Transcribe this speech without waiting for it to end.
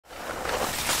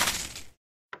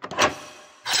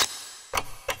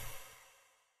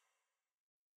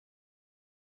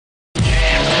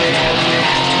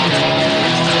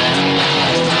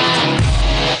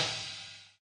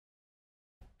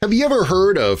Have you ever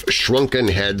heard of shrunken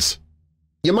heads?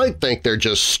 You might think they're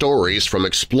just stories from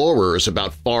explorers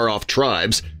about far-off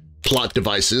tribes, plot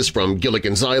devices from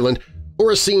Gilligan's Island,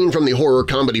 or a scene from the horror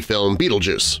comedy film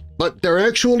Beetlejuice, but they're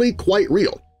actually quite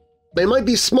real. They might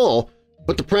be small,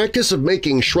 but the practice of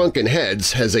making shrunken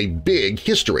heads has a big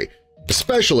history,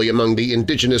 especially among the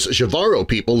indigenous Jivaro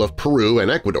people of Peru and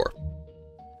Ecuador.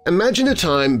 Imagine a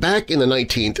time back in the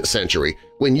 19th century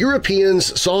when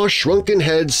Europeans saw shrunken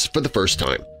heads for the first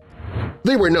time.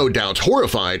 They were no doubt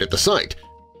horrified at the sight,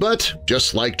 but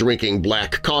just like drinking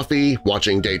black coffee,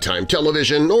 watching daytime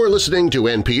television, or listening to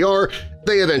NPR,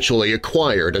 they eventually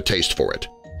acquired a taste for it.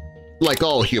 Like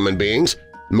all human beings,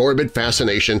 morbid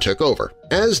fascination took over,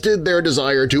 as did their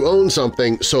desire to own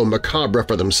something so macabre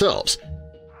for themselves.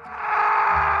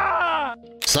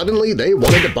 Suddenly, they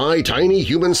wanted to buy tiny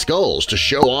human skulls to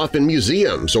show off in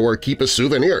museums or keep as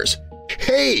souvenirs.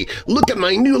 "Hey, look at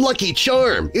my new Lucky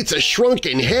Charm! It's a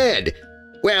shrunken head!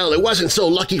 Well, it wasn't so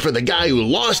lucky for the guy who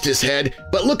lost his head,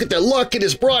 but look at the luck it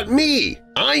has brought me!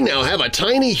 I now have a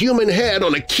tiny human head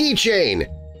on a keychain!"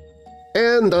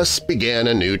 And thus began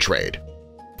a new trade.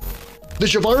 The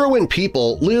Javaroan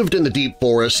people lived in the deep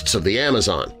forests of the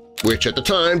Amazon, which at the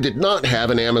time did not have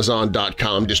an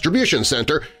Amazon.com distribution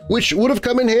center, which would have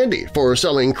come in handy for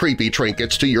selling creepy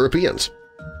trinkets to Europeans.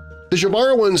 The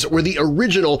Javaroans were the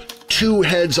original two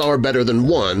heads are better than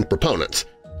one proponents.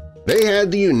 They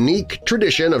had the unique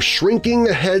tradition of shrinking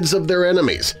the heads of their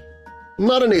enemies,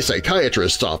 not in a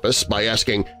psychiatrist's office by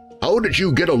asking, "How did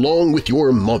you get along with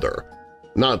your mother?"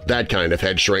 Not that kind of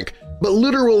head shrink, but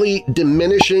literally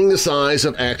diminishing the size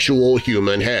of actual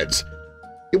human heads.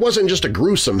 It wasn't just a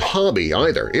gruesome hobby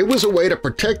either, it was a way to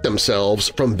protect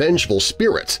themselves from vengeful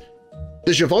spirits.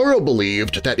 The Jivaro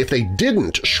believed that if they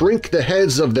didn't shrink the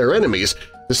heads of their enemies,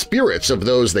 the spirits of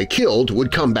those they killed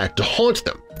would come back to haunt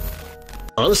them.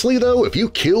 Honestly though, if you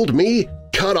killed me,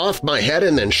 cut off my head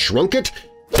and then shrunk it,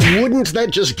 wouldn't that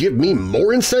just give me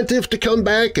more incentive to come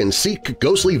back and seek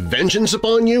ghostly vengeance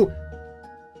upon you?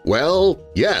 Well,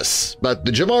 yes, but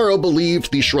the Jivaro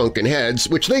believed the shrunken heads,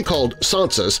 which they called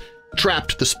sansas,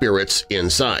 trapped the spirits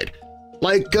inside,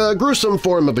 like a gruesome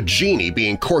form of a genie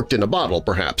being corked in a bottle,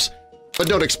 perhaps. But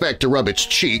don't expect to rub its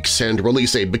cheeks and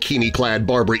release a bikini-clad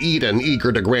Barbara Eden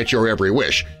eager to grant your every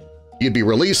wish. You'd be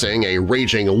releasing a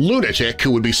raging lunatic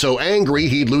who would be so angry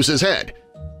he'd lose his head.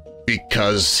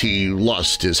 Because he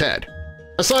lost his head.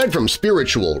 Aside from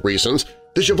spiritual reasons,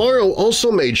 the Jivaro also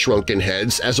made shrunken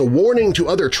heads as a warning to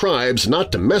other tribes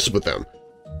not to mess with them.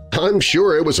 I'm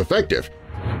sure it was effective.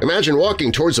 Imagine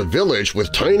walking towards a village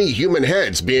with tiny human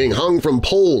heads being hung from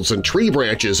poles and tree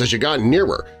branches as you got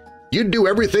nearer. You'd do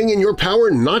everything in your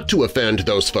power not to offend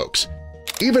those folks.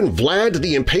 Even Vlad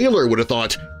the Impaler would have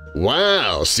thought,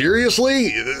 "Wow,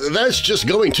 seriously? That's just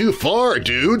going too far,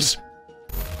 dudes!"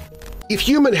 If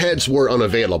human heads were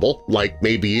unavailable, like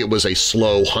maybe it was a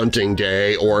slow hunting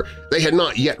day or they had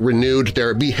not yet renewed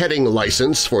their beheading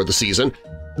license for the season,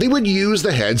 they would use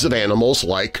the heads of animals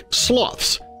like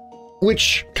sloths.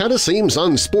 Which kinda seems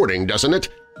unsporting, doesn't it?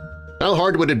 How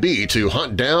hard would it be to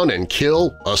hunt down and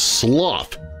kill a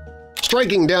sloth?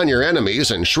 Striking down your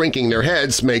enemies and shrinking their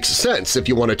heads makes sense if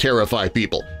you want to terrify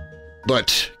people.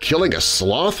 But killing a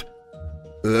sloth?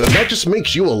 That just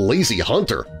makes you a lazy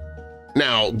hunter.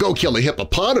 Now go kill a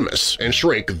hippopotamus and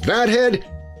shrink that head?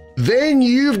 Then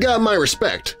you've got my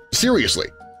respect. Seriously,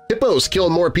 hippos kill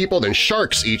more people than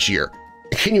sharks each year.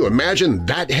 Can you imagine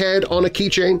that head on a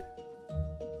keychain?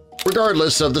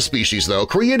 Regardless of the species, though,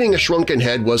 creating a shrunken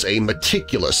head was a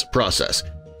meticulous process.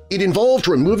 It involved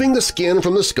removing the skin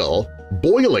from the skull,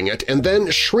 boiling it, and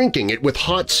then shrinking it with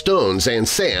hot stones and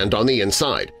sand on the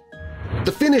inside.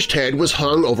 The finished head was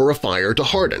hung over a fire to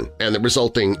harden, and the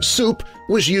resulting soup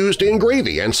was used in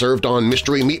gravy and served on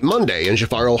Mystery Meat Monday in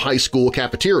Jivaro high school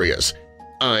cafeterias.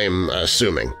 I'm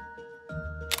assuming.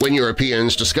 When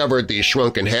Europeans discovered these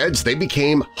shrunken heads, they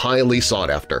became highly sought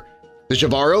after. The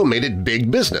Jivaro made it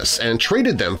big business and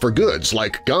traded them for goods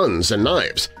like guns and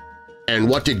knives. And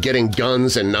what did getting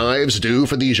guns and knives do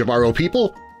for the Jivaro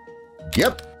people?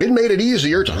 Yep, it made it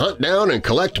easier to hunt down and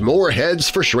collect more heads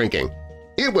for shrinking.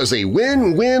 It was a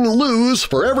win-win-lose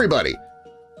for everybody.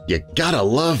 You gotta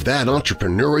love that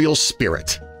entrepreneurial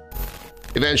spirit.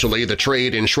 Eventually, the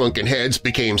trade in shrunken heads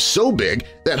became so big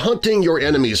that hunting your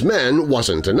enemy's men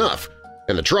wasn't enough,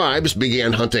 and the tribes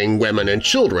began hunting women and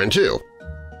children too.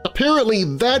 Apparently,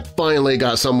 that finally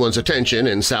got someone's attention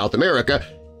in South America,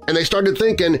 and they started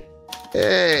thinking,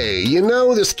 hey, you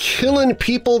know, this killing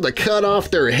people to cut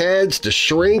off their heads to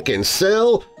shrink and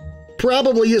sell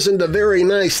probably isn't a very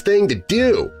nice thing to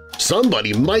do.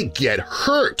 Somebody might get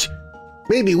hurt.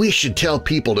 Maybe we should tell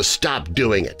people to stop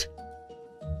doing it.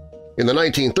 In the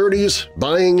 1930s,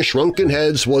 buying shrunken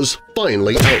heads was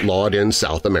finally outlawed in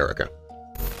South America.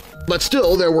 But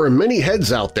still, there were many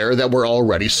heads out there that were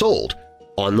already sold,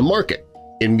 on the market,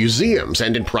 in museums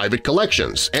and in private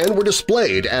collections, and were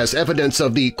displayed as evidence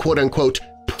of the quote-unquote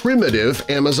primitive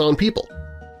Amazon people.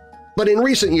 But in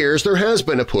recent years, there has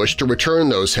been a push to return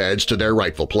those heads to their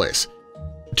rightful place.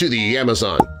 To the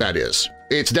Amazon, that is.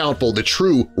 It's doubtful the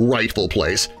true rightful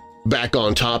place, back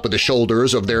on top of the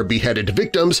shoulders of their beheaded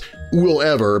victims, will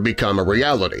ever become a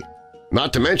reality.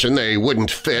 Not to mention they wouldn't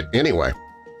fit anyway.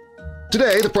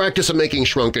 Today, the practice of making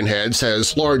shrunken heads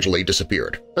has largely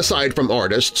disappeared, aside from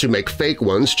artists who make fake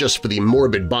ones just for the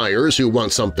morbid buyers who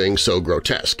want something so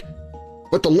grotesque.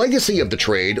 But the legacy of the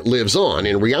trade lives on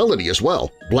in reality as well.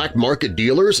 Black market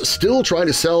dealers still try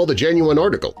to sell the genuine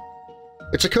article.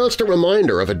 It's a constant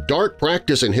reminder of a dark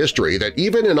practice in history that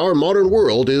even in our modern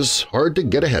world is hard to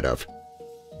get ahead of.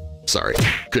 Sorry,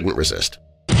 couldn't resist.